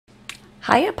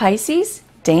Hiya Pisces,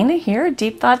 Dana here,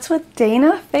 Deep Thoughts with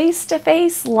Dana,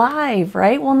 face-to-face live,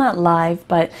 right? Well, not live,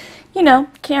 but you know,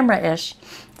 camera-ish.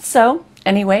 So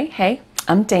anyway, hey,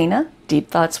 I'm Dana,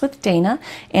 Deep Thoughts with Dana,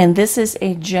 and this is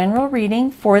a general reading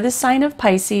for the sign of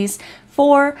Pisces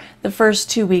for the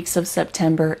first 2 weeks of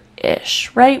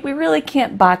September-ish, right? We really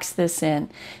can't box this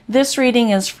in. This reading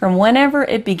is from whenever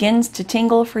it begins to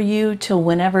tingle for you till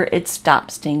whenever it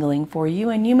stops tingling for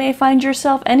you, and you may find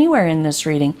yourself anywhere in this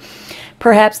reading.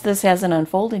 Perhaps this hasn't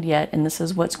unfolded yet, and this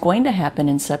is what's going to happen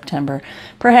in September.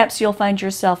 Perhaps you'll find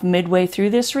yourself midway through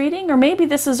this reading, or maybe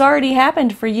this has already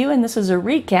happened for you, and this is a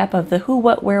recap of the who,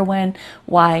 what, where, when,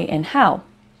 why, and how.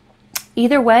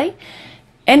 Either way,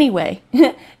 anyway,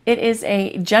 it is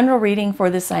a general reading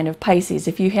for the sign of Pisces.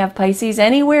 If you have Pisces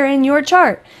anywhere in your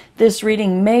chart, this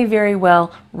reading may very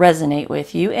well resonate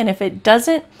with you, and if it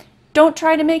doesn't, don't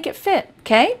try to make it fit,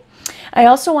 okay? I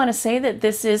also want to say that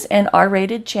this is an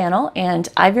R-rated channel, and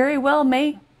I very well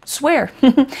may swear.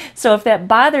 So if that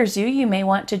bothers you, you may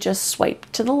want to just swipe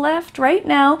to the left right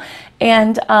now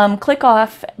and click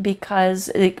off, because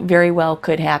it very well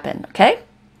could happen, okay?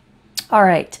 All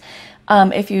right.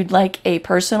 If you'd like a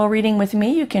personal reading with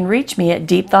me, you can reach me at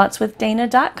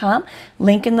deepthoughtswithdana.com,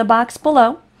 link in the box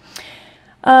below.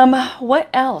 What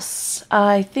else?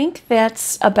 I think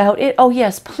that's about it. Oh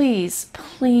yes, please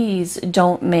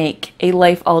don't make a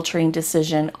life-altering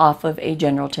decision off of a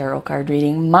general tarot card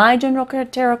reading, my general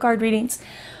tarot card readings,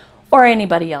 or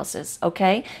anybody else's,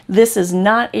 okay? This is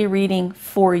not a reading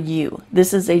for you.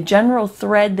 This is a general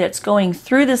thread that's going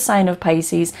through the sign of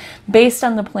Pisces based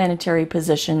on the planetary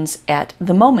positions at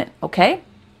the moment, okay?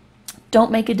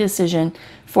 Don't make a decision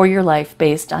for your life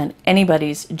based on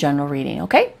anybody's general reading,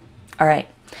 okay? All right.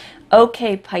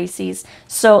 Okay, Pisces.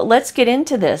 So let's get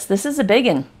into this. This is a big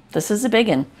one. This is a big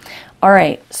one. All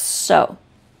right. So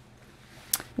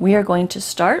we are going to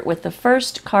start with the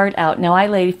first card out. Now I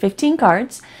laid 15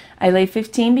 cards. I laid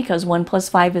 15 because 1 plus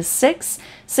 5 is 6.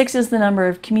 6 is the number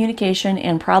of communication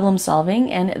and problem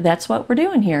solving, and that's what we're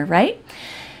doing here, right?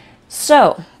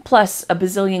 So plus a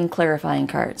bazillion clarifying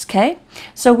cards, okay?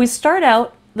 So we start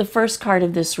out. The first card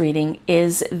of this reading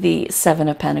is the Seven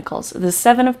of Pentacles. The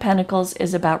Seven of Pentacles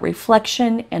is about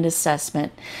reflection and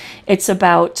assessment. It's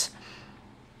about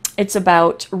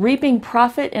reaping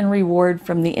profit and reward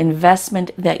from the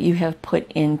investment that you have put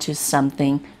into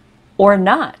something, or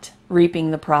not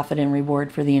reaping the profit and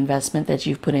reward for the investment that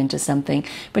you've put into something.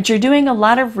 But you're doing a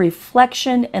lot of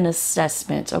reflection and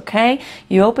assessment, okay?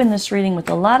 You open this reading with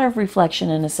a lot of reflection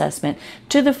and assessment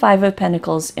to the Five of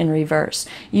Pentacles in reverse.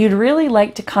 You'd really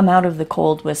like to come out of the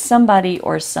cold with somebody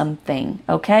or something,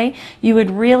 okay? You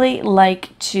would really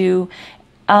like to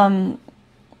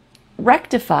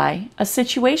rectify a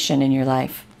situation in your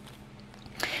life.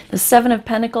 The Seven of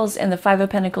Pentacles and the Five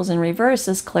of Pentacles in reverse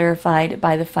is clarified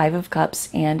by the Five of Cups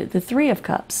and the Three of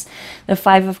Cups. The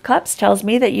Five of Cups tells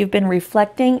me that you've been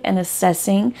reflecting and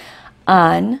assessing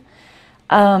on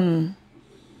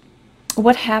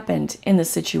what happened in the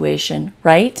situation,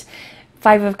 right?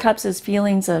 Five of Cups is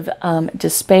feelings of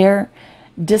despair,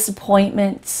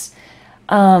 disappointments,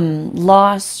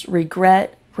 loss,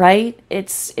 regret, right?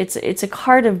 It's a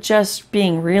card of just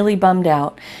being really bummed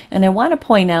out. And I want to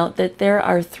point out that there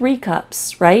are 3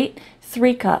 cups, right?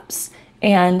 3 cups.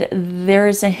 And there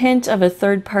is a hint of a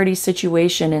third-party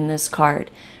situation in this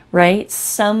card, right?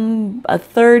 A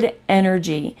third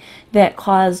energy that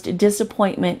caused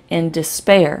disappointment and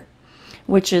despair,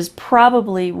 which is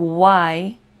probably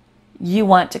why you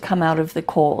want to come out of the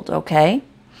cold, okay?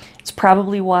 It's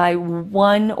probably why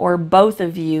one or both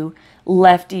of you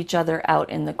left each other out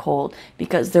in the cold,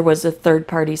 because there was a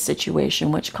third-party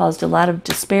situation which caused a lot of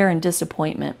despair and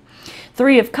disappointment.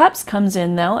 Three of Cups comes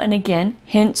in though, and again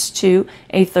hints to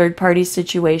a third-party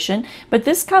situation, but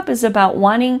this cup is about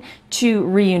wanting to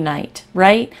reunite,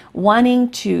 right?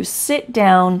 Wanting to sit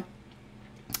down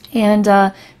and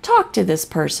talk to this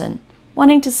person,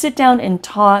 wanting to sit down and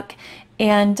talk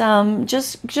and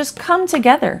just come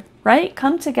together, right?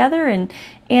 Come together and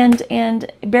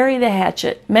bury the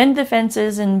hatchet. Mend the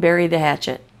fences and bury the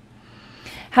hatchet.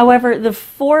 However, the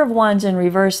Four of Wands in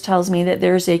reverse tells me that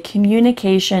there's a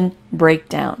communication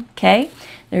breakdown, okay?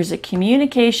 There's a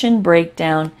communication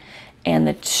breakdown, and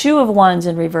the Two of Wands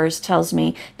in reverse tells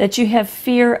me that you have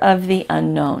fear of the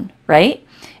unknown, right?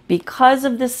 Because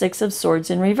of the Six of Swords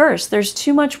in reverse. There's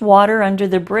too much water under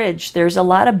the bridge. There's a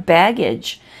lot of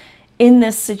baggage in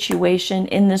this situation,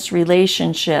 in this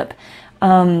relationship,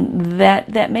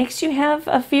 that makes you have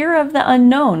a fear of the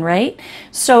unknown, right?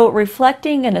 So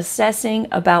reflecting and assessing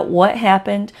about what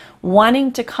happened,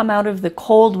 wanting to come out of the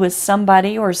cold with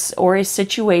somebody or a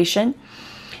situation,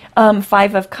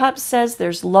 Five of Cups says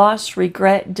there's loss,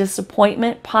 regret,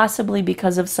 disappointment, possibly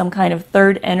because of some kind of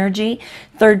third energy,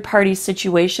 third party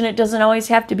situation. It doesn't always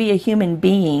have to be a human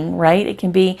being, right? It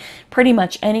can be pretty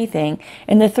much anything.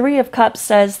 And the Three of Cups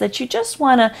says that you just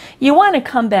want to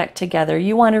come back together.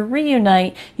 You want to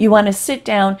reunite. You want to sit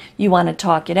down. You want to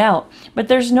talk it out. But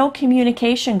there's no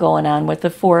communication going on with the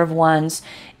Four of Wands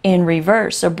in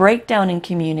reverse, a breakdown in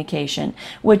communication,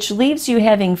 which leaves you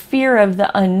having fear of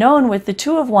the unknown with the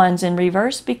Two of Wands in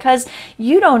reverse, because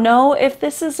you don't know if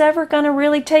this is ever going to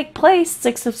really take place.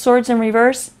 Six of Swords in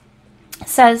reverse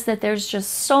says that there's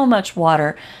just so much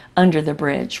water under the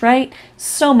bridge, right?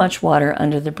 So much water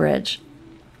under the bridge.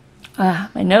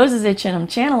 My nose is itching. I'm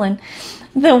channeling.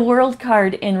 The World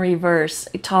card in reverse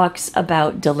talks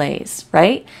about delays,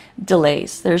 right?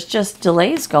 Delays. There's just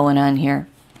delays going on here.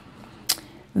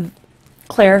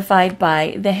 Clarified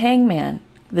by the Hangman.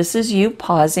 This is you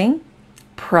pausing,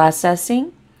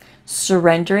 processing,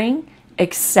 surrendering,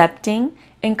 accepting,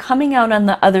 and coming out on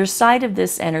the other side of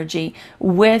this energy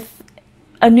with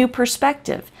a new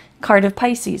perspective. Card of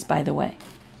Pisces, by the way.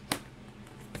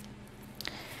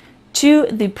 To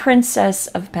the Princess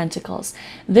of Pentacles.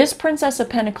 This Princess of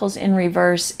Pentacles in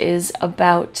reverse is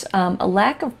about a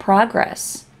lack of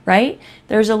progress, right?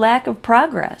 There's a lack of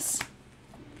progress.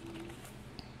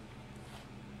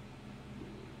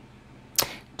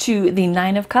 To the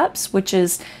Nine of Cups, which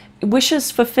is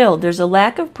wishes fulfilled. There's a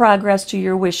lack of progress to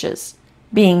your wishes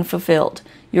being fulfilled.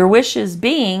 Your wishes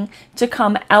being to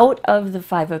come out of the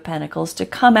Five of Pentacles, to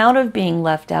come out of being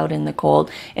left out in the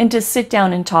cold, and to sit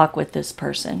down and talk with this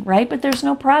person, right? But there's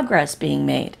no progress being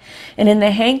made. And in the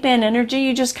Hangman energy,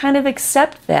 you just kind of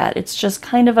accept that. It's just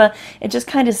kind of it just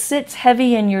kind of sits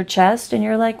heavy in your chest, and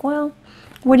you're like, well,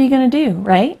 what are you going to do,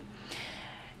 right?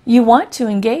 You want to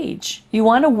engage. You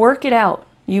want to work it out.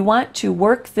 You want to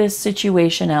work this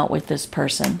situation out with this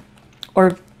person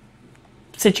or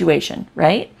situation,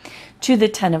 right? To the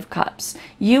Ten of Cups.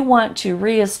 You want to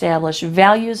reestablish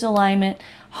values alignment,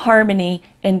 harmony,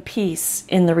 and peace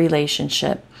in the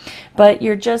relationship. But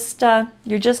you're just kind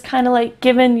of like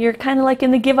you're kind of like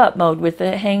in the give up mode with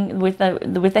the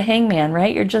Hangman,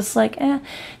 right? You're just like,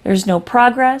 there's no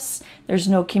progress, there's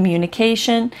no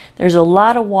communication, there's a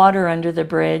lot of water under the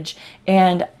bridge,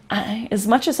 and as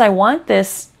much as I want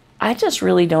this, I just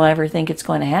really don't ever think it's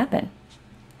going to happen.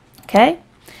 Okay?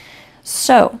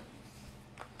 So,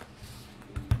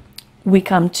 we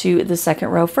come to the second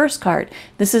row first card.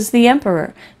 This is the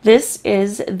Emperor. This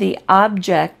is the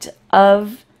object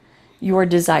of your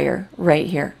desire right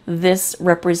here. This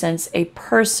represents a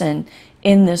person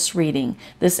in this reading.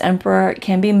 This Emperor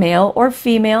can be male or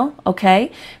female,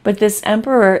 okay? But this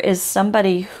Emperor is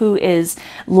somebody who is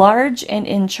large and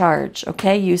in charge,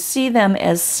 okay? You see them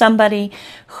as somebody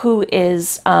who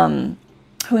is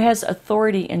who has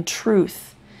authority and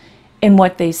truth in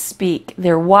what they speak.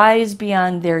 They're wise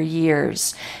beyond their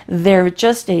years. They're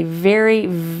just a very,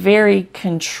 very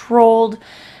controlled,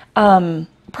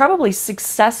 probably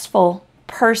successful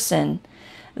person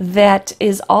that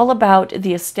is all about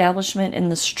the establishment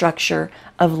and the structure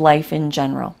of life in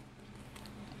general.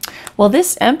 Well,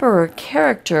 this Emperor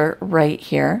character right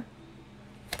here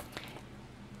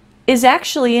is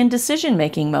actually in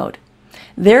decision-making mode.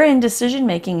 They're in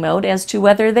decision-making mode as to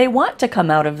whether they want to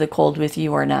come out of the cold with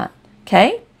you or not.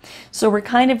 Okay? So we're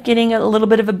kind of getting a little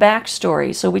bit of a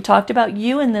backstory. So we talked about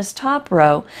you in this top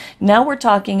row. Now we're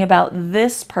talking about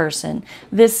this person.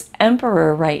 This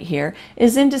Emperor right here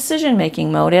is in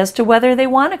decision-making mode as to whether they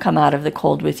want to come out of the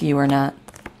cold with you or not.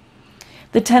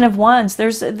 The Ten of Wands,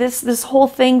 there's this whole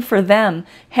thing for them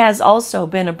has also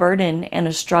been a burden and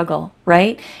a struggle,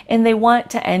 right? And they want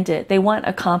to end it. They want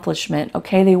accomplishment,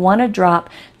 okay? They want to drop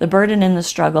the burden and the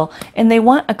struggle, and they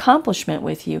want accomplishment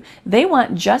with you. They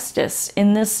want justice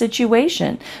in this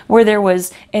situation. Where there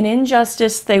was an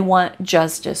injustice, they want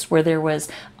justice. Where there was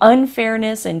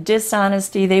unfairness and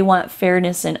dishonesty, they want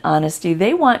fairness and honesty.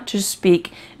 They want to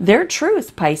speak their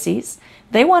truth, Pisces.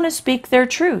 They want to speak their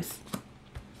truth.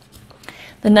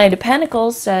 The Knight of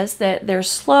Pentacles says that they're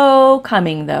slow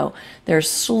coming, though. They're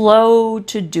slow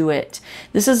to do it.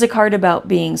 This is a card about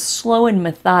being slow and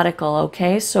methodical,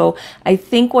 okay? So I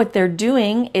think what they're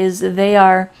doing is they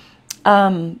are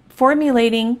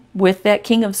formulating with that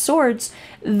King of Swords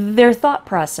their thought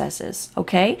processes,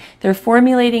 okay? They're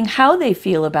formulating how they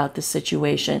feel about the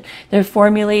situation. They're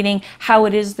formulating how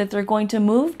it is that they're going to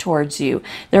move towards you.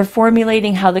 They're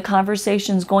formulating how the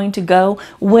conversation's going to go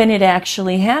when it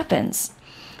actually happens.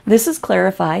 This is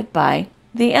clarified by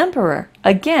the Emperor.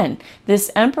 Again, this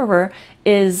Emperor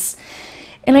is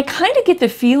And I kind of get the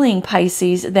feeling,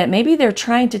 Pisces, that maybe they're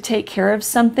trying to take care of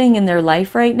something in their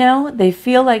life right now. They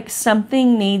feel like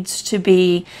something needs to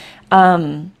be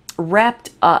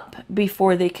wrapped up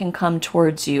before they can come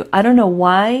towards you. I don't know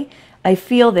why I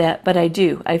feel that, but I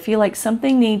do. I feel like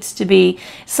something needs to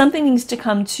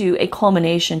come to a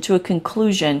culmination, to a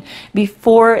conclusion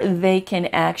before they can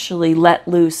actually let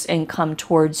loose and come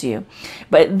towards you.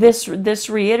 But this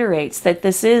reiterates that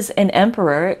this is an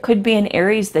emperor. It could be an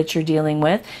Aries that you're dealing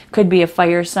with, could be a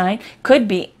fire sign, could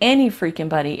be any freaking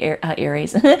buddy,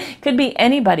 Aries, could be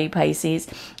anybody, Pisces,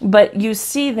 but you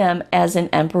see them as an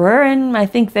emperor, and I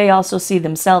think they also see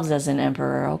themselves as an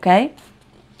emperor, okay?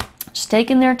 Just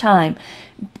taking their time,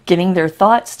 getting their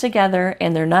thoughts together,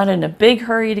 and they're not in a big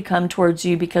hurry to come towards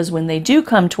you, because when they do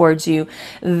come towards you,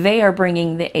 they are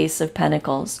bringing the Ace of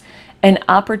Pentacles, an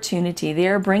opportunity. They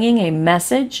are bringing a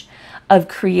message of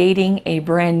creating a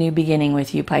brand new beginning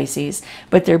with you, Pisces,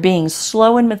 but they're being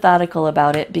slow and methodical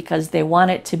about it because they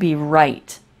want it to be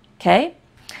right, okay?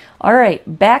 All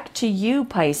right, back to you,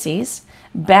 Pisces.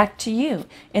 Back to you.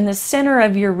 In the center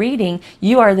of your reading,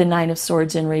 you are the Nine of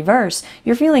Swords in reverse.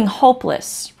 You're feeling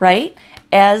hopeless, right?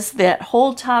 As that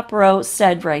whole top row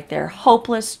said right there,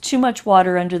 hopeless, too much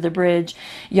water under the bridge.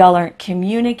 Y'all aren't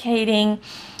communicating.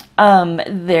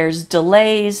 There's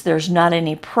delays. There's not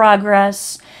any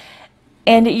progress.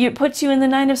 And it puts you in the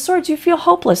Nine of Swords. You feel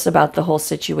hopeless about the whole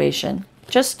situation.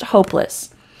 Just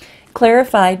hopeless.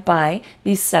 Clarified by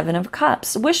the Seven of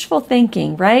Cups. Wishful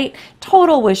thinking, right?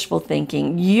 Total wishful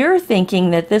thinking. You're thinking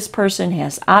that this person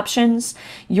has options.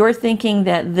 You're thinking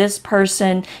that this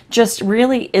person just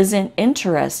really isn't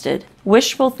interested.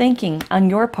 Wishful thinking on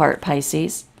your part,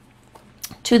 Pisces.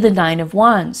 To the Nine of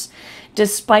Wands.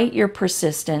 Despite your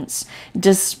persistence,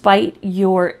 despite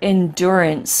your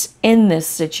endurance in this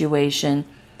situation,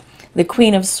 the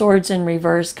Queen of Swords in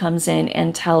reverse comes in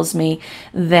and tells me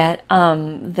that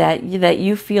that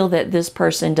you feel that this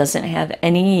person doesn't have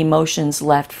any emotions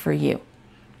left for you.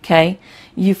 Okay?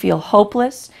 You feel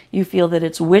hopeless. You feel that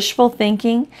it's wishful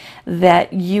thinking,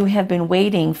 that you have been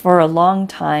waiting for a long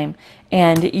time,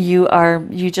 and you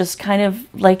just kind of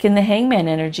like in the Hangman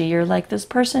energy. You're like, this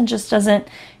person just doesn't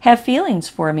have feelings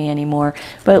for me anymore.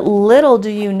 But little do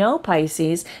you know,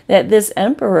 Pisces, that this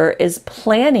Emperor is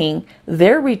planning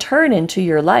their return into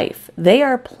your life. They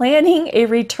are planning a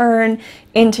return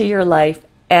into your life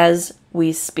as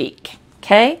we speak.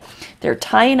 Okay? They're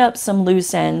tying up some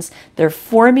loose ends. They're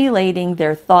formulating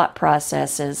their thought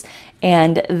processes,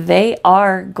 and they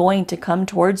are going to come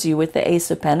towards you with the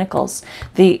Ace of Pentacles,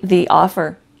 the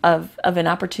offer of an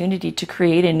opportunity to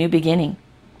create a new beginning.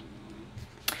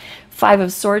 Five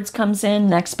of Swords comes in,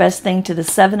 next best thing to the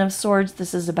Seven of Swords.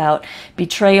 This is about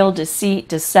betrayal, deceit,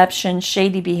 deception,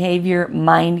 shady behavior,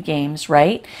 mind games,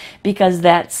 right? Because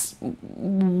that's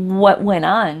what went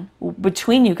on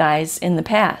between you guys in the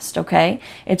past, okay?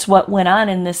 It's what went on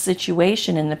in this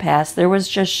situation in the past. There was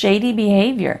just shady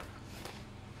behavior.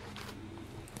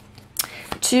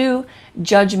 Two,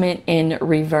 Judgment in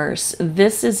reverse.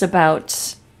 This is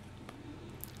about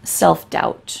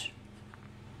self-doubt.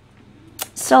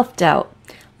 Self-doubt.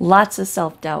 Lots of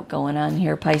self-doubt going on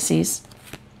here, Pisces.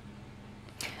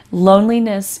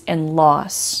 Loneliness and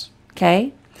loss.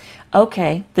 Okay?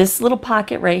 Okay, this little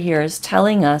pocket right here is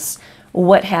telling us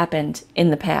what happened in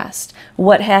the past.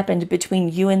 What happened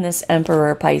between you and this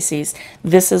Emperor, Pisces.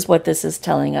 This is what this is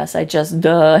telling us. It just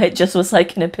was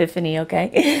like an epiphany,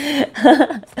 okay?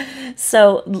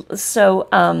 So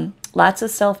lots of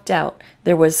self-doubt.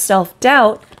 There was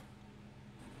self-doubt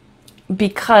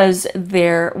because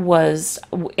there was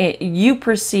what you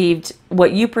perceived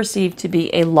to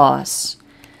be a loss,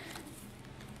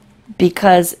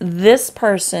 because this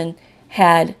person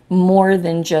had more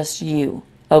than just you,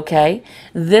 okay?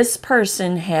 This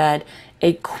person had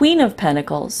a Queen of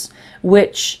Pentacles,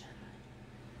 which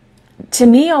to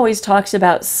me always talks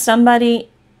about somebody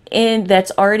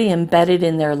that's already embedded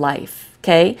in their life.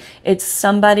 Okay, it's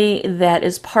somebody that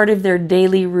is part of their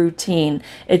daily routine.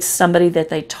 It's somebody that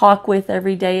they talk with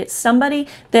every day. It's somebody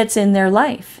that's in their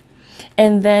life.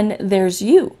 And then there's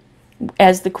you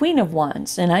as the Queen of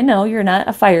Wands. And I know you're not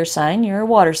a fire sign, you're a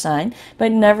water sign,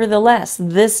 but nevertheless,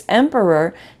 this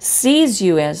Emperor sees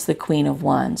you as the Queen of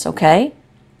Wands, okay?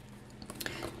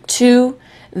 To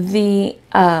the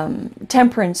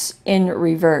Temperance in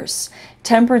reverse.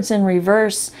 Temperance in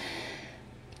reverse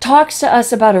talks to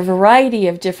us about a variety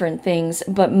of different things,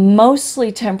 but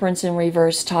mostly Temperance in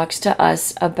reverse talks to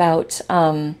us about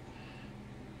an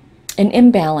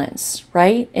imbalance,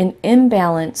 right? An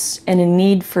imbalance and a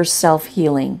need for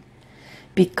self-healing.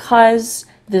 Because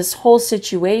this whole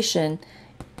situation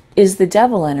is the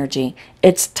devil energy.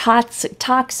 It's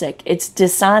toxic, it's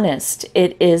dishonest,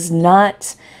 it is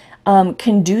not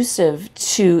conducive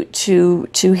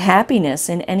to happiness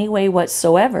in any way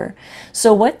whatsoever.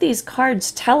 So what these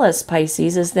cards tell us,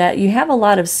 Pisces, is that you have a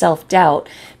lot of self-doubt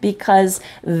because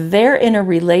they're in a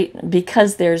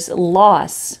because there's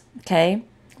loss, okay?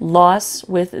 Loss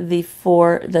with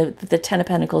the Ten of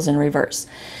Pentacles in reverse.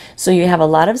 So you have a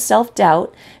lot of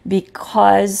self-doubt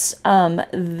because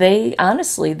they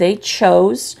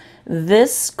chose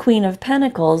this Queen of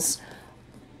Pentacles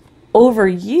over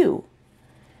you.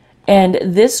 And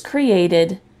this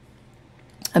created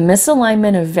a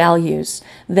misalignment of values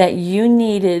that you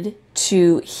needed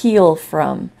to heal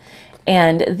from.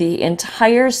 And the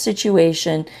entire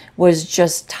situation was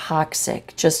just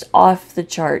toxic, just off the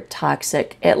chart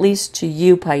toxic, at least to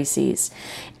you, Pisces.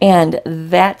 And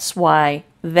that's why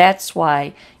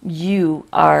you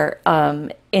are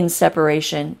in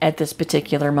separation at this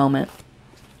particular moment.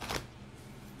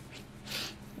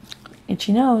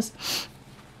 Itchy nose.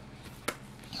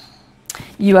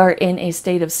 You are in a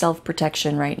state of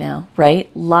self-protection right now, right?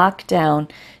 Locked down,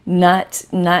 not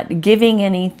giving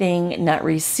anything, not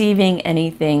receiving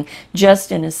anything,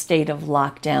 just in a state of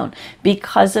lockdown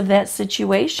because of that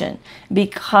situation.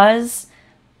 Because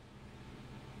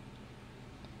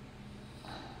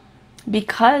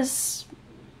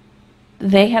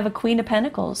they have a Queen of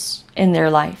Pentacles in their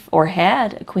life, or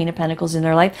had a Queen of Pentacles in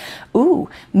their life. Ooh,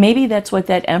 maybe that's what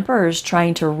that Emperor is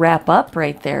trying to wrap up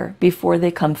right there before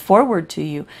they come forward to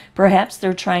you. Perhaps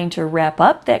they're trying to wrap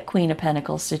up that Queen of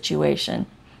Pentacles situation.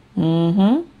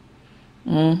 But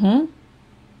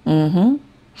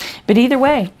either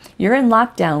way, you're in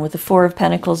lockdown with the Four of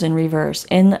Pentacles in reverse,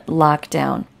 in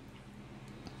lockdown.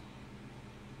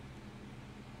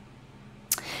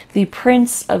 The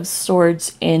Prince of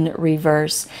Swords in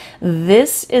reverse.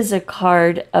 This is a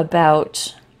card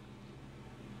about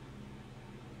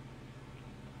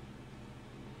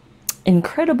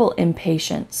incredible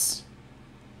impatience.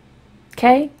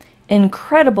 Okay?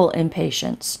 Incredible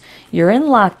impatience. You're in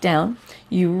lockdown.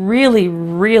 You really,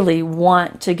 really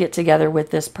want to get together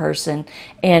with this person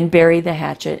and bury the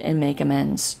hatchet and make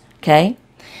amends. Okay?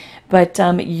 But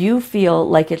you feel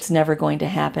like it's never going to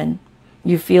happen.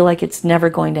 You feel like it's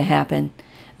never going to happen.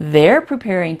 They're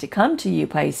preparing to come to you,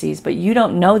 Pisces, but you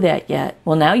don't know that yet.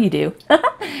 Well, now you do.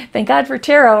 Thank God for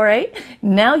tarot, right?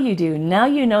 Now you do. Now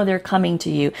you know they're coming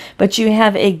to you, but you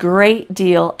have a great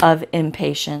deal of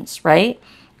impatience, right?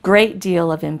 Great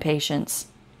deal of impatience.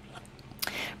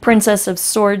 Princess of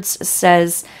Swords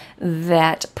says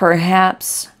that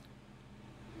perhaps,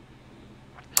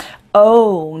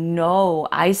 oh no,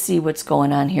 I see what's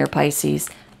going on here, Pisces.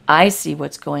 I see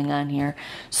what's going on here.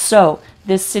 So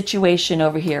this situation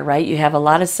over here, right? You have a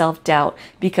lot of self-doubt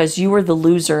because you were the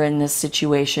loser in this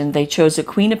situation. They chose a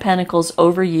Queen of Pentacles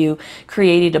over you,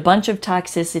 created a bunch of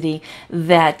toxicity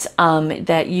that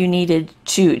that you needed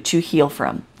to heal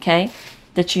from. Okay,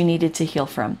 that you needed to heal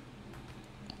from.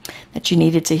 That you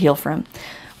needed to heal from.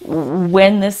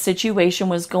 When this situation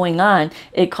was going on,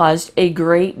 it caused a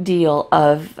great deal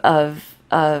of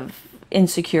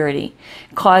insecurity,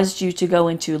 caused you to go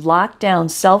into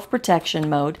lockdown self-protection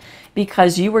mode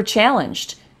because you were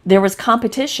challenged. There was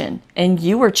competition and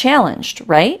you were challenged,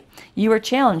 right? You were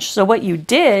challenged. So what you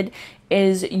did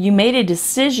is you made a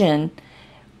decision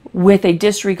with a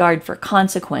disregard for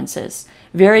consequences.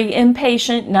 Very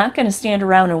impatient, not going to stand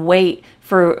around and wait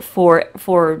for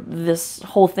this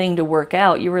whole thing to work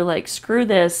out. You were like, screw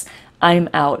this. I'm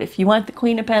out. If you want the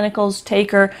Queen of Pentacles,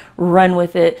 take her, run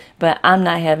with it, but I'm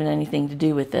not having anything to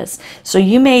do with this. So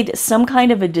you made some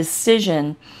kind of a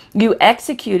decision. You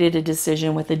executed a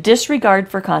decision with a disregard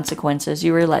for consequences.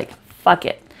 You were like, fuck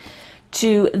it.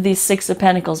 To the Six of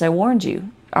Pentacles, I warned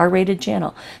you, R-rated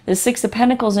channel. The Six of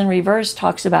Pentacles in reverse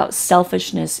talks about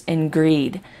selfishness and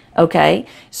greed. Okay?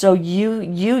 So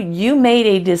you made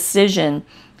a decision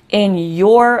in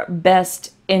your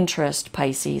best interest,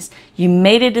 Pisces. You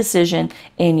made a decision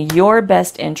in your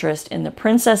best interest, and the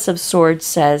Princess of Swords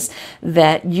says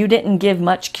that you didn't give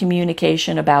much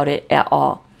communication about it at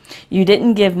all. You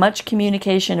didn't give much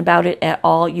communication about it at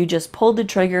all. You just pulled the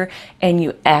trigger and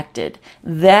you acted.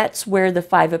 That's where the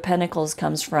Five of Pentacles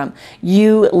comes from.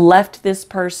 You left this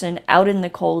person out in the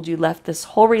cold. You left this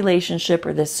whole relationship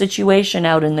or this situation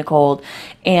out in the cold,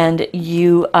 and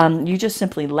you just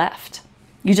simply left.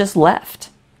 You just left.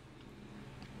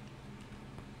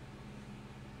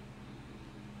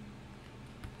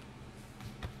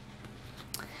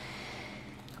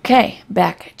 Okay,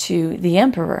 back to the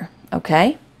Emperor,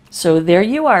 okay? So there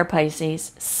you are,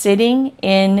 Pisces, sitting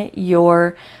in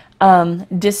your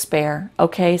despair,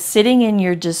 okay? Sitting in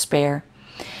your despair.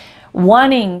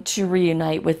 wanting to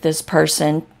reunite with this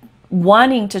person,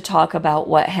 wanting to talk about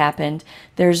what happened.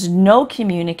 There's no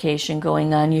communication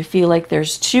going on. You feel like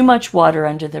there's too much water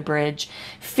under the bridge.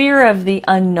 Fear of the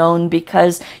unknown,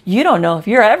 because you don't know if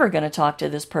you're ever going to talk to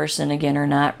this person again or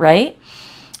not, right?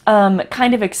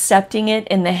 Kind of accepting it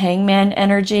in the hangman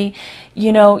energy.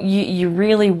 You know, you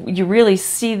really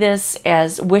see this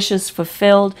as wishes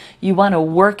fulfilled. You want to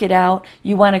work it out.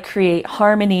 You want to create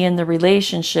harmony in the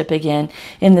relationship again.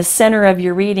 In the center of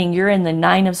your reading, you're in the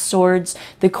Nine of Swords,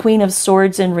 the Queen of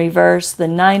Swords in reverse, the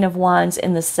Nine of Wands,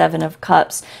 and the Seven of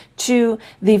Cups, to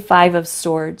the Five of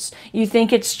Swords. You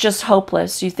think it's just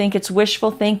hopeless. You think it's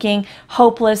wishful thinking,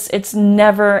 hopeless. It's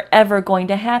never ever going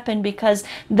to happen, because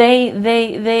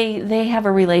they have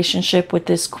a relationship with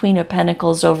this Queen of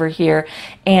Pentacles over here,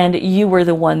 and you were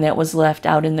the one that was left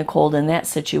out in the cold in that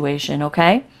situation,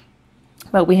 okay?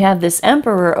 But we have this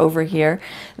Emperor over here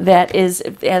that is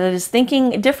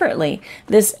thinking differently.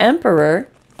 This Emperor,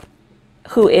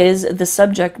 who is the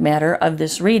subject matter of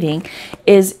this reading,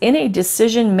 is in a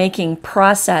decision-making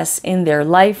process in their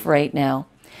life right now.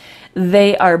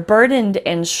 They are burdened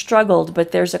and struggled,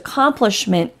 but there's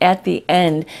accomplishment at the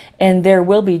end, and there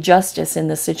will be justice in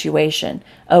the situation,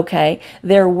 okay?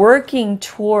 They're working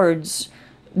towards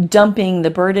dumping the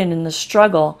burden and the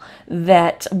struggle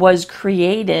that was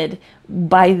created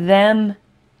by them,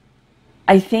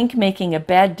 I think, making a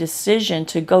bad decision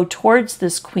to go towards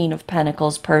this Queen of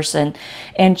Pentacles person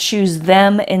and choose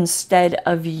them instead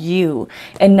of you.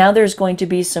 And now there's going to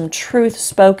be some truth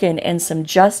spoken and some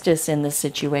justice in the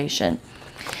situation,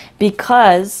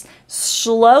 because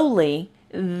slowly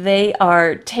they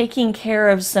are taking care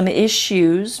of some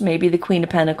issues, maybe the Queen of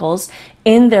Pentacles,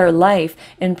 in their life,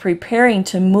 and preparing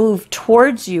to move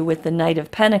towards you with the Knight of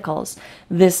Pentacles.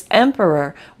 This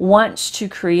Emperor wants to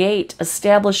create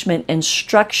establishment and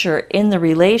structure in the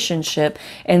relationship,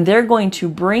 and they're going to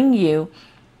bring you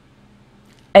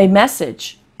a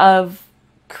message of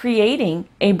creating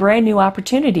a brand new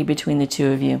opportunity between the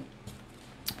two of you.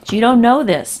 But you don't know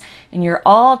this, and you're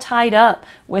all tied up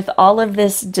with all of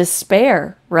this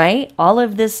despair, right? All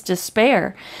of this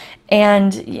despair.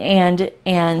 And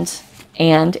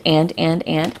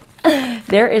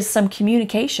there is some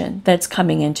communication that's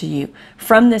coming into you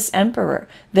from this Emperor.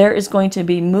 There is going to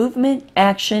be movement,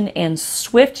 action, and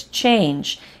swift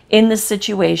change in the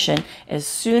situation as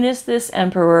soon as this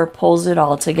Emperor pulls it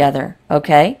all together,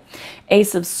 okay?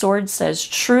 Ace of Swords says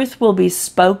truth will be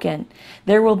spoken.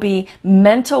 There will be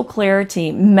mental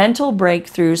clarity, mental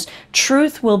breakthroughs.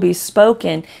 Truth will be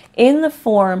spoken in the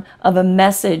form of a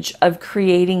message of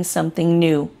creating something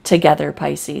new together,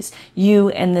 Pisces. You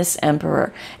and this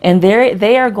Emperor. And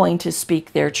they are going to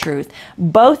speak their truth.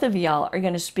 Both of y'all are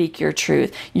going to speak your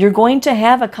truth. You're going to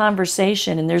have a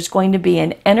conversation, and there's going to be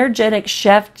an energetic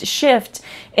shift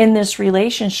in this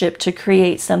relationship to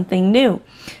create something new.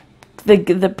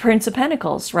 The Prince of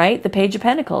Pentacles, right? The Page of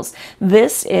Pentacles.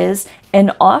 This is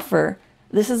an offer.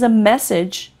 This is a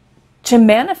message to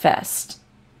manifest,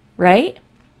 right?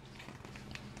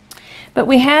 But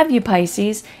we have you,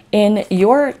 Pisces, in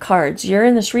your cards. You're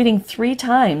in this reading 3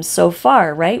 times so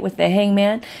far, right? With the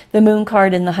Hangman, the Moon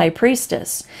card, and the High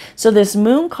Priestess. So this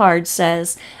Moon card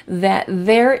says that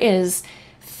there is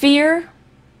fear,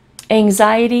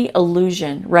 anxiety,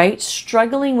 illusion, right?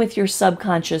 Struggling with your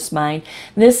subconscious mind.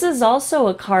 This is also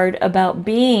a card about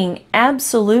being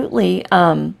absolutely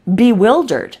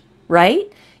bewildered,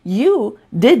 right? You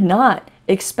did not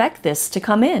expect this to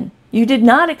come in. You did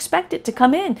not expect it to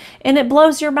come in, and it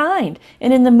blows your mind.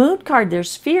 And in the Moon card,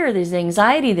 there's fear, there's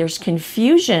anxiety, there's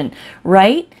confusion,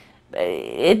 right?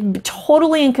 It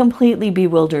totally and completely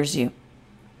bewilders you.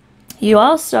 You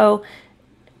also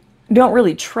don't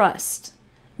really trust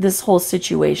this whole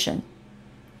situation,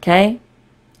 okay?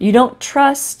 You don't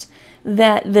trust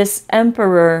that this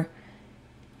Emperor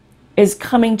is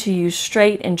coming to you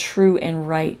straight and true and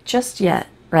right just yet,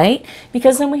 right?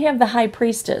 Because then we have the High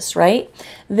Priestess, right?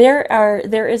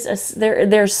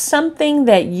 There's something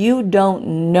that you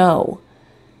don't know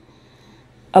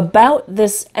about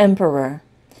this Emperor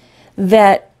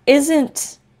that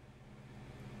isn't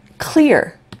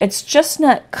clear. It's just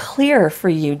not clear for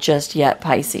you just yet,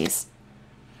 Pisces.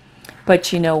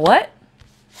 But you know what?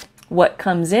 What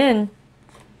comes in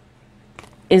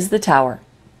is the Tower.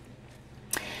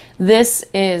 This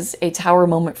is a Tower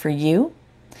moment for you.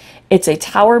 It's a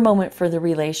Tower moment for the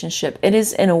relationship. It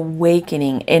is an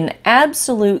awakening, an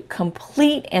absolute,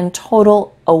 complete, and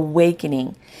total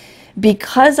awakening.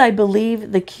 Because I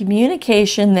believe the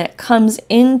communication that comes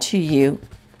into you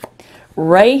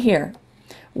right here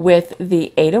with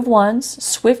the Eight of Wands,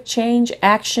 swift change,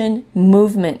 action,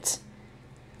 movement,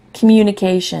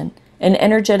 communication, an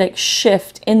energetic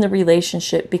shift in the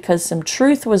relationship because some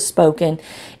truth was spoken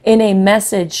in a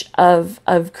message of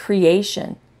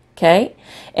creation. Okay?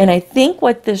 And I think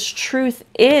what this truth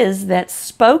is that's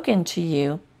spoken to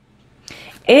you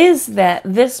is that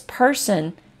this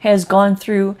person has gone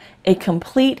through a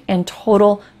complete and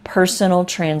total personal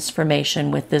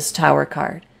transformation with this Tower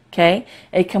card. Okay?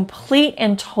 A complete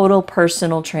and total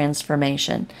personal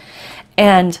transformation.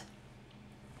 And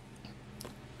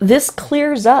this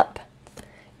clears up.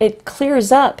 It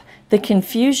clears up the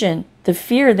confusion, the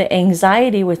fear, the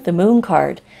anxiety with the Moon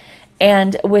card.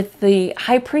 And with the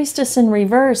High Priestess in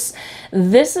reverse,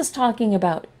 this is talking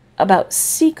about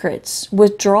secrets,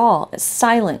 withdrawal,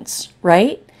 silence,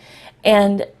 right?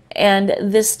 And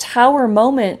this Tower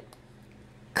moment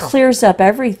clears up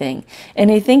everything.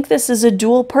 And I think this is a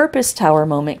dual purpose Tower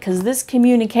moment, because this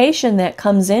communication that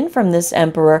comes in from this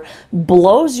Emperor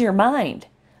blows your mind.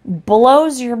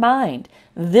 Blows your mind.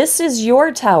 This is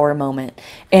your Tower moment.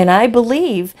 And I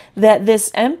believe that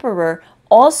this Emperor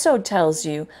also tells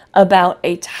you about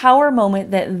a Tower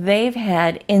moment that they've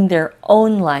had in their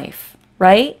own life,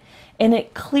 right? And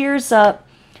it clears up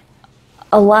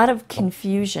a lot of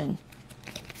confusion.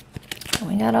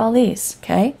 We got all these,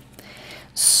 okay?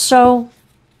 So,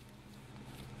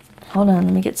 hold on,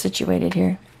 let me get situated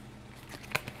here.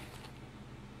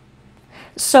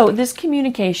 So this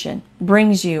communication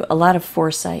brings you a lot of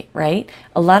foresight, right?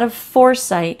 A lot of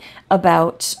foresight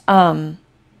about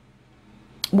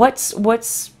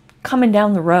what's coming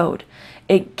down the road.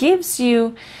 It gives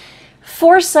you,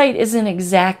 foresight isn't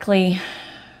exactly,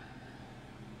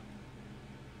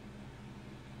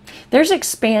 there's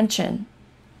expansion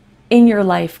in your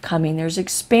life coming. There's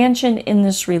expansion in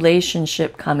this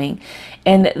relationship coming.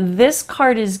 And this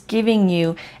card is giving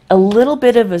you a little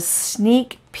bit of a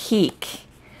sneak peek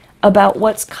about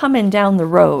what's coming down the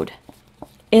road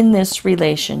in this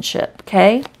relationship,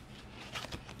 okay?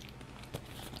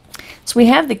 So we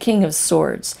have the King of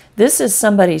Swords. This is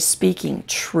somebody speaking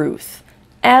truth,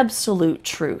 absolute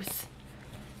truth,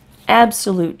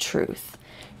 absolute truth.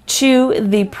 To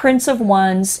the Prince of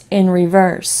Wands in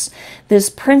reverse. This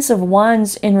Prince of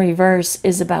Wands in reverse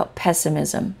is about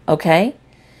pessimism, okay?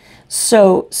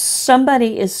 So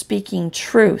somebody is speaking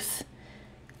truth,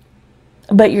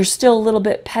 but you're still a little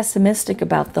bit pessimistic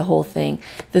about the whole thing.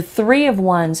 The Three of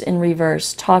Wands in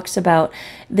reverse talks about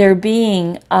there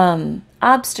being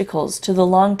obstacles to the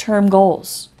long-term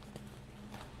goals.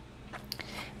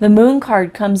 The Moon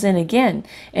card comes in again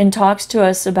and talks to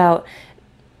us about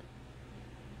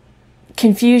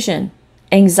confusion,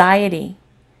 anxiety,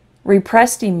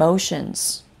 repressed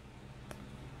emotions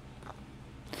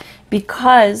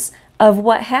because of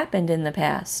what happened in the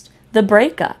past, the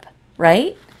breakup,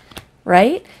 right?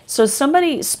 Right? So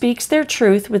somebody speaks their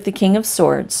truth with the King of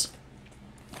Swords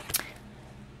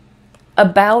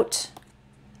about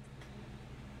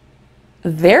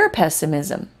their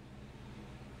pessimism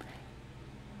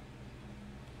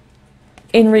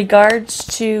in regards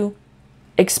to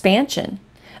expansion.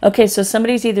 Okay, so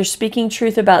somebody's either speaking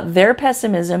truth about their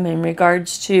pessimism in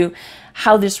regards to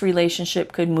how this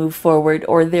relationship could move forward,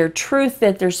 or their truth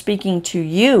that they're speaking to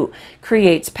you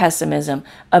creates pessimism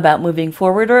about moving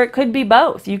forward, or it could be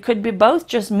both. You could be both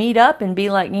just meet up and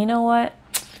be like, you know what?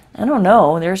 I don't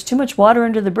know. There's too much water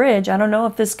under the bridge. I don't know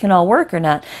if this can all work or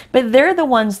not. But they're the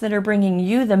ones that are bringing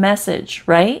you the message,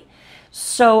 right?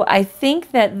 So I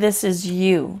think that this is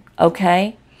you,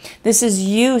 okay? This is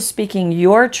you speaking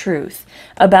your truth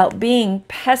about being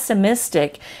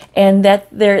pessimistic, and that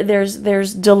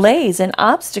there's delays and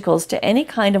obstacles to any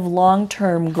kind of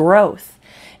long-term growth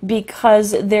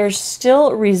because there's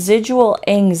still residual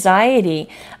anxiety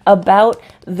about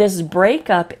this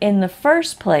breakup in the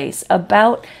first place,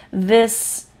 about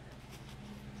this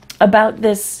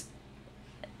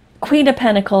Queen of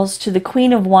Pentacles to the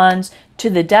Queen of Wands to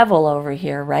the Devil over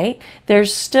here, right?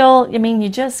 There's still, I mean, you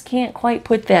just can't quite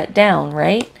put that down,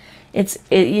 right?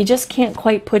 You just can't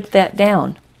quite put that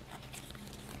down.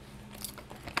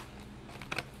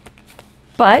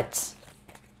 But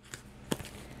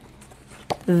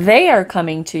they are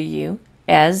coming to you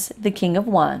as the King of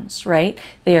Wands, right?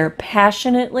 They are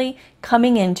passionately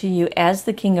coming into you as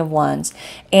the King of Wands,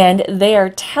 and they are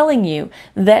telling you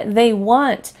that they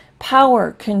want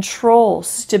power, control,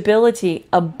 stability,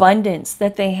 abundance,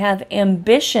 that they have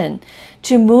ambition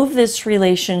to move this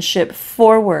relationship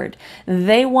forward.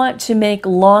 They want to make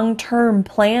long-term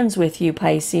plans with you,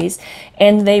 Pisces,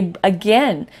 and they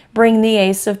again bring the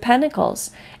Ace of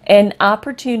Pentacles, an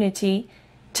opportunity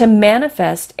to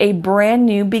manifest a brand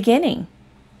new beginning.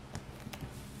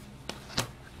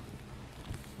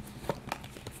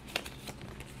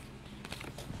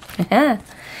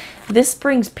 This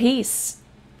brings peace,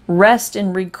 rest,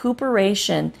 and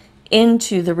recuperation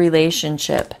into the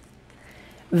relationship.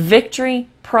 Victory,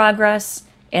 progress,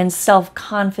 and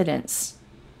self-confidence.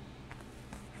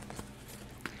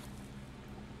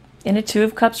 In a Two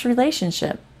of Cups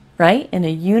relationship, right? In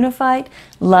a unified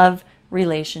love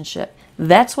relationship.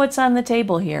 That's what's on the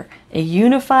table here. A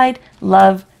unified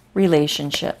love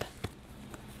relationship.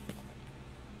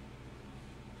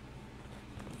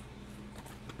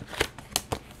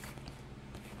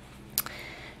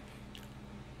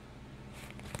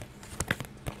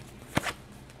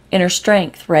 Inner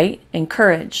strength, right? And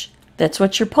courage. That's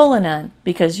what you're pulling on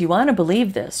because you want to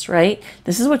believe this, right?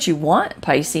 This is what you want,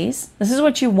 Pisces. This is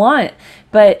what you want.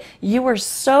 But you were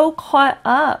so caught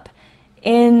up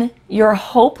in your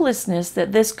hopelessness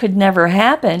that this could never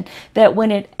happen, that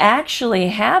when it actually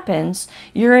happens,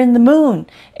 you're in the moon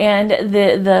and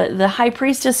the high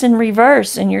priestess in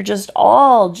reverse, and you're just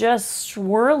all just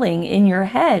swirling in your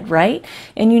head, right?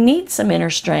 And you need some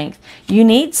inner strength. You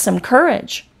need some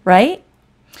courage, right?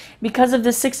 Because of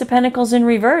the Six of Pentacles in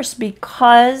reverse,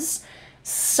 because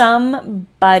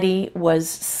somebody was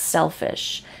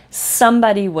selfish.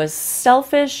 Somebody was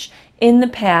selfish in the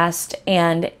past,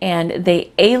 and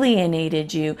they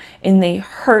alienated you and they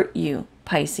hurt you,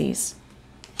 Pisces.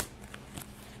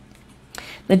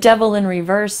 The Devil in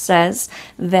reverse says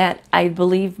that I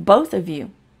believe both of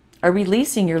you are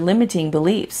releasing your limiting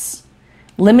beliefs.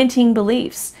 Limiting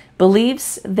beliefs.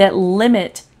 Beliefs that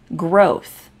limit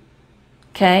growth.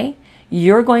 Okay?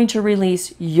 You're going to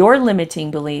release your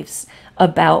limiting beliefs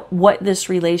about what this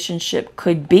relationship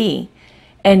could be.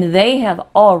 And they have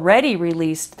already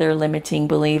released their limiting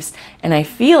beliefs. And I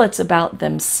feel it's about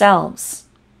themselves.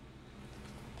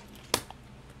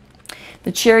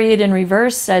 The Chariot in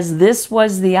reverse says this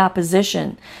was the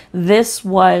opposition. This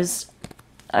was,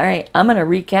 all right, I'm going to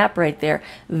recap right there.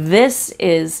 This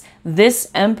is this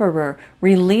Emperor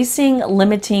releasing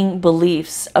limiting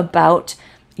beliefs about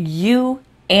you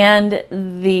and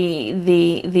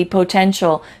the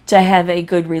potential to have a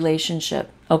good relationship.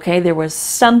 Okay, there was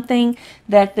something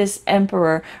that this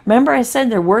Emperor, remember I said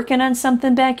they're working on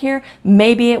something back here?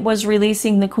 Maybe it was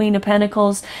releasing the Queen of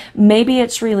Pentacles. Maybe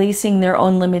it's releasing their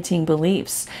own limiting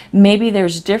beliefs. Maybe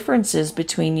there's differences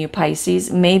between you, Pisces.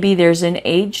 Maybe there's an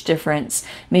age difference.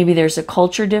 Maybe there's a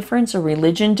culture difference, a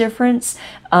religion difference.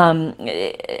 But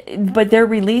they're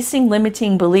releasing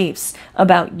limiting beliefs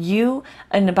about you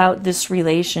and about this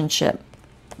relationship.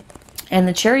 And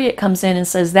the Chariot comes in and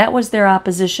says that was their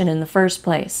opposition in the first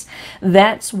place.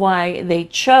 That's why they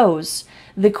chose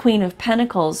the Queen of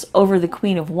Pentacles over the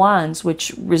Queen of Wands,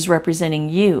 which was representing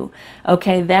you.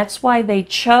 Okay, that's why they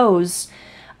chose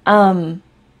to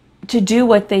do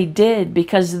what they did,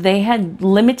 because they had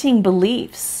limiting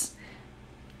beliefs.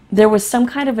 There was some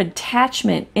kind of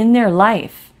attachment in their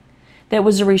life that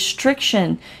was a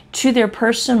restriction to their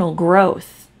personal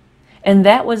growth. And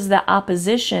that was the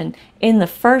opposition in the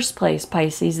first place,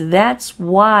 Pisces. That's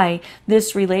why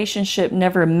this relationship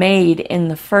never made in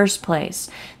the first place.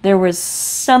 There was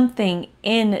something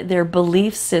in their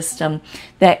belief system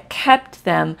that kept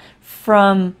them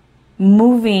from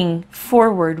moving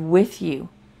forward with you.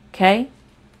 Okay?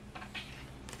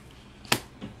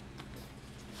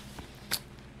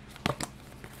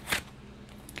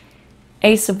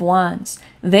 Ace of Wands.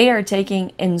 They are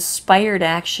taking inspired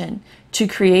action to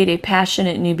create a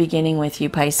passionate new beginning with you,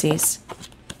 Pisces.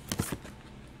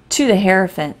 To the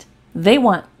Hierophant, they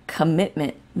want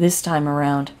commitment this time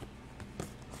around.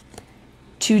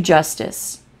 To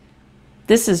Justice.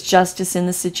 This is justice in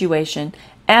the situation.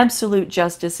 Absolute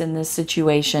justice in this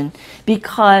situation,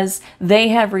 because they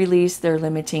have released their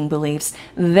limiting beliefs.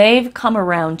 They've come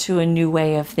around to a new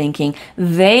way of thinking.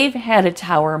 They've had a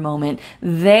tower moment.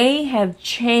 They have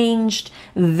changed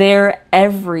their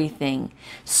everything.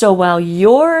 So while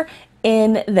you're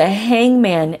in the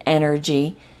Hangman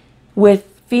energy with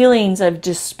feelings of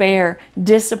despair,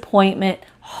 disappointment,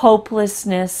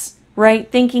 hopelessness,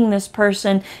 right? Thinking this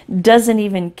person doesn't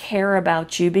even care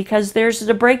about you because there's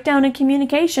a breakdown in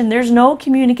communication. There's no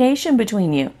communication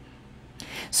between you.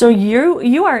 So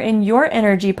you are in your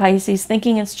energy, Pisces,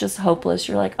 thinking it's just hopeless.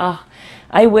 You're like, oh,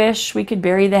 I wish we could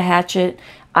bury the hatchet.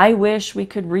 I wish we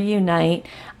could reunite.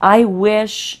 I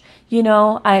wish, you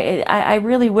know, I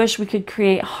really wish we could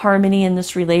create harmony in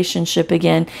this relationship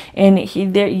again. And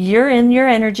you're in your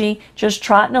energy, just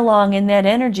trotting along in that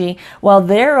energy, while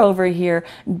they're over here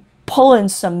pulling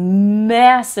some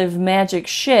massive magic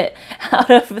shit out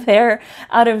of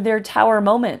their tower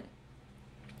moment.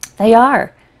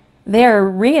 They're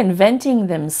reinventing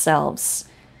themselves.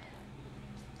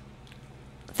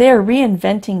 They're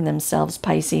reinventing themselves,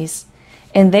 Pisces,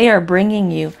 and they are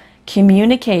bringing you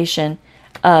communication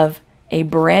of a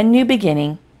brand new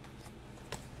beginning.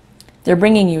 They're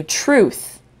bringing you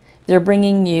truth. They're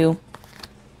bringing you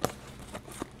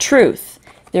truth.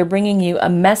 They're bringing you a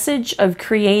message of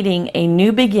creating a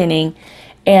new beginning,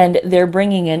 and they're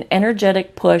bringing an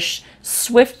energetic push,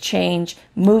 swift change,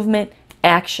 movement,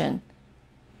 action.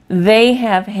 They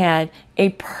have had a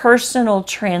personal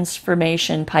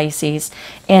transformation, Pisces,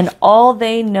 and all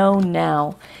they know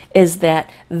now is that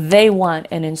they want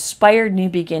an inspired new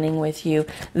beginning with you.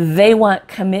 They want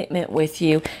commitment with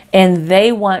you, and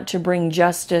they want to bring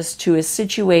justice to a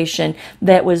situation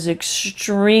that was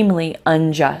extremely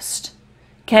unjust.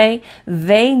 Okay?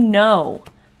 They know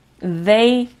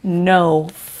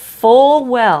full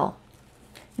well,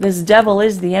 this devil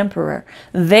is the emperor.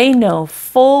 They know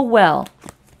full well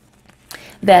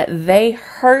that they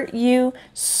hurt you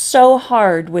so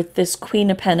hard with this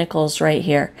Queen of Pentacles right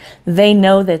here. They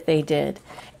know that they did,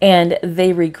 and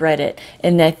they regret it.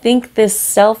 And I think this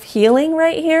self-healing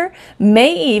right here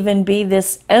may even be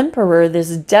this emperor,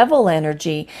 this devil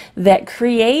energy that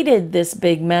created this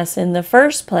big mess in the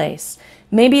first place.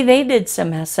 Maybe they did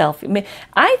some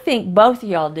I think both of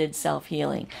y'all did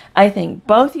self-healing. I think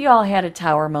both of y'all had a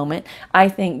tower moment. I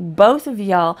think both of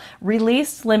y'all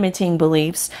released limiting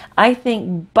beliefs. I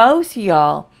think both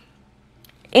y'all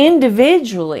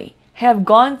individually have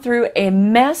gone through a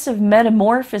massive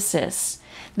metamorphosis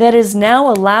that is now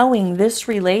allowing this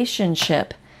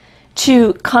relationship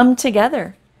to come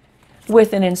together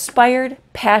with an inspired,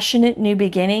 passionate new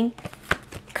beginning,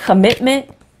 commitment,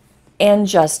 and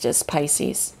justice,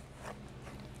 Pisces.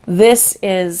 This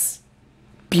is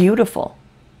beautiful.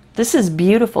 This is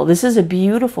beautiful. This is a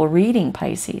beautiful reading,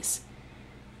 Pisces.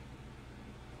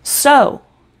 So,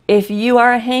 if you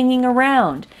are hanging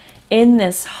around in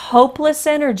this hopeless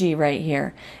energy right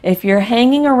here, if you're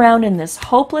hanging around in this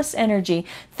hopeless energy,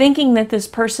 thinking that this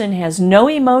person has no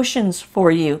emotions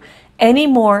for you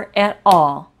anymore at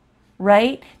all,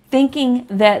 right? Thinking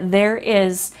that there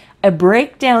is a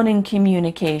breakdown in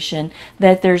communication,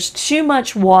 that there's too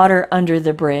much water under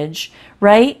the bridge,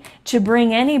 right? To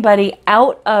bring anybody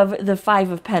out of the Five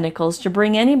of Pentacles, to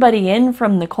bring anybody in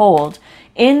from the cold,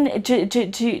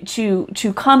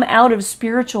 to come out of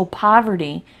spiritual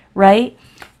poverty, right?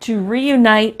 To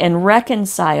reunite and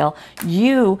reconcile.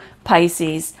 You,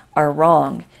 Pisces, are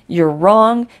wrong. You're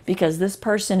wrong because this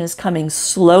person is coming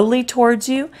slowly towards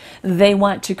you. They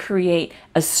want to create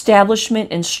establishment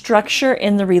and structure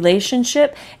in the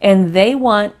relationship, and they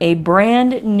want a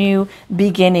brand new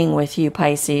beginning with you,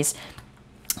 Pisces.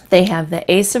 They have the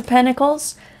Ace of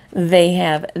Pentacles. They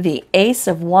have the Ace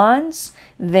of Wands.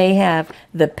 They have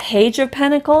the Page of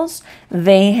Pentacles.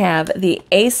 They have the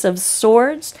Ace of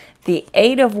Swords, the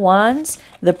Eight of Wands,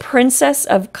 the Princess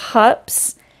of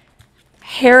Cups,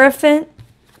 Hierophant,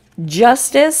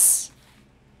 Justice,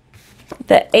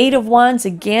 the Eight of Wands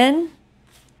again.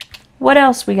 What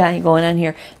else we got going on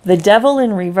here? The Devil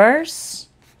in reverse,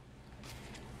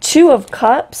 Two of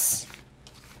Cups,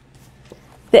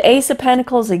 the Ace of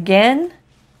Pentacles again,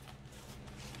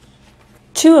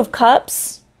 Two of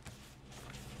Cups.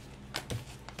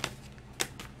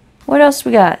 What else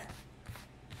we got?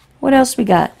 What else we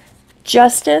got?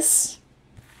 Justice.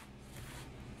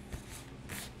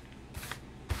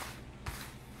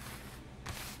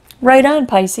 Right on,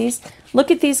 Pisces.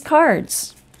 Look at these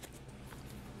cards.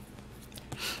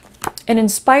 An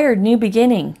inspired new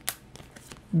beginning.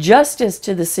 Justice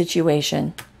to the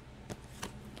situation.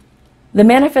 The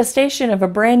manifestation of a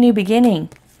brand new beginning.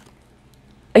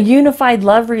 A unified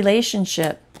love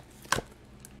relationship.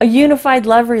 A unified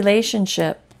love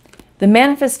relationship. The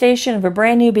manifestation of a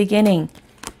brand new beginning.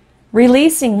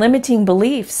 Releasing limiting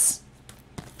beliefs.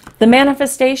 The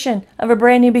manifestation of a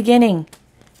brand new beginning.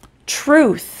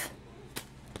 Truth.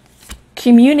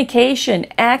 Communication,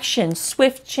 action,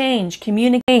 swift change,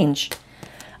 communication,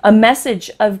 a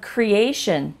message of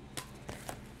creation,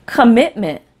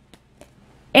 commitment,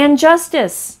 and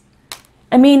justice.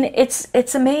 I mean,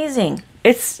 it's amazing.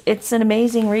 It's an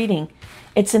amazing reading.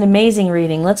 It's an amazing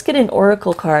reading. Let's get an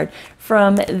oracle card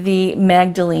from the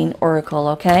Magdalene Oracle,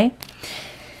 okay?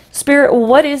 Spirit,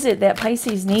 what is it that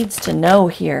Pisces needs to know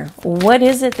here? What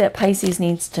is it that Pisces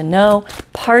needs to know?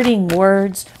 Parting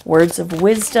words, words of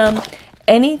wisdom,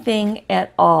 anything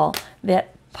at all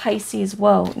that Pisces,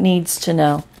 needs to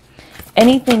know.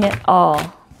 Anything at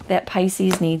all that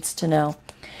Pisces needs to know.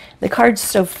 The card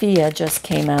Sophia just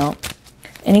came out.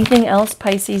 Anything else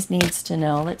Pisces needs to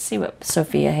know? Let's see what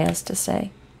Sophia has to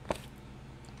say.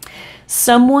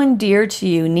 Someone dear to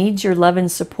you needs your love and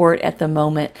support at the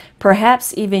moment,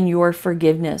 perhaps even your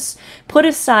forgiveness. Put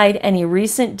aside any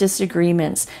recent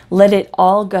disagreements. Let it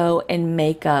all go and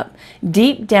make up.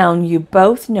 Deep down, you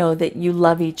both know that you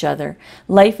love each other.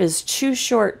 Life is too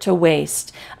short to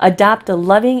waste. Adopt a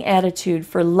loving attitude,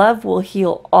 for love will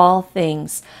heal all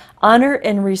things. Honor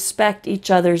and respect each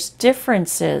other's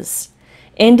differences.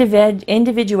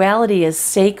 Individuality is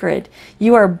sacred.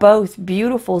 You are both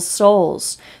beautiful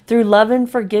souls. Through love and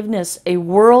forgiveness, a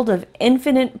world of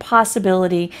infinite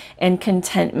possibility and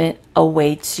contentment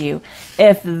awaits you.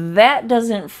 If that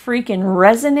doesn't freaking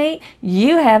resonate,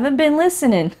 you haven't been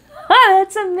listening.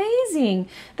 That's amazing.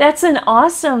 That's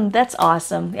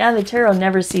awesome. Yeah, the tarot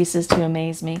never ceases to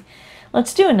amaze me.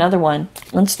 Let's do another one.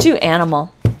 Let's do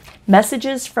animal.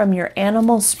 Messages from your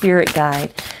animal spirit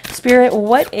guide. Spirit,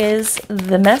 what is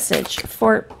the message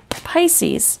for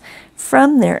Pisces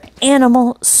from their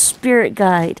animal spirit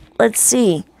guide? Let's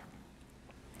see.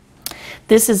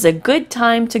 This is a good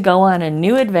time to go on a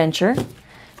new adventure,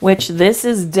 which this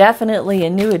is definitely a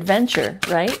new adventure,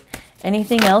 right?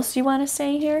 Anything else you want to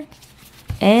say here?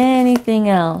 Anything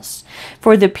else?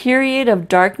 For the period of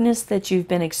darkness that you've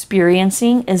been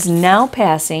experiencing is now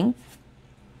passing.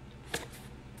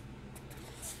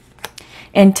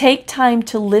 And take time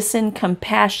to listen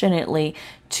compassionately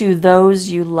to those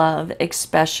you love,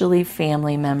 especially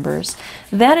family members.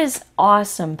 That is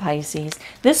awesome, Pisces.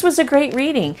 This was a great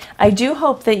reading. I do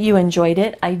hope that you enjoyed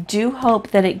it. I do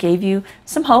hope that it gave you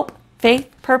some hope, faith,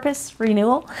 purpose,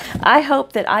 renewal. I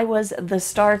hope that I was the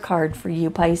star card for you,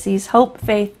 Pisces. Hope,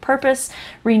 faith, purpose,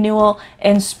 renewal,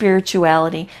 and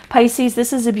spirituality. Pisces,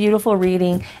 this is a beautiful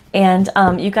reading, and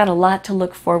you got a lot to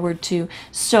look forward to.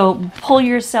 So pull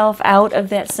yourself out of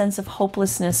that sense of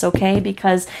hopelessness, okay?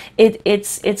 Because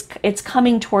it's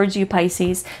coming towards you,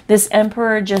 Pisces. This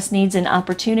Emperor just needs an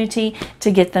opportunity to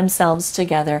get themselves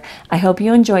together. I hope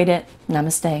you enjoyed it.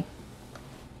 Namaste.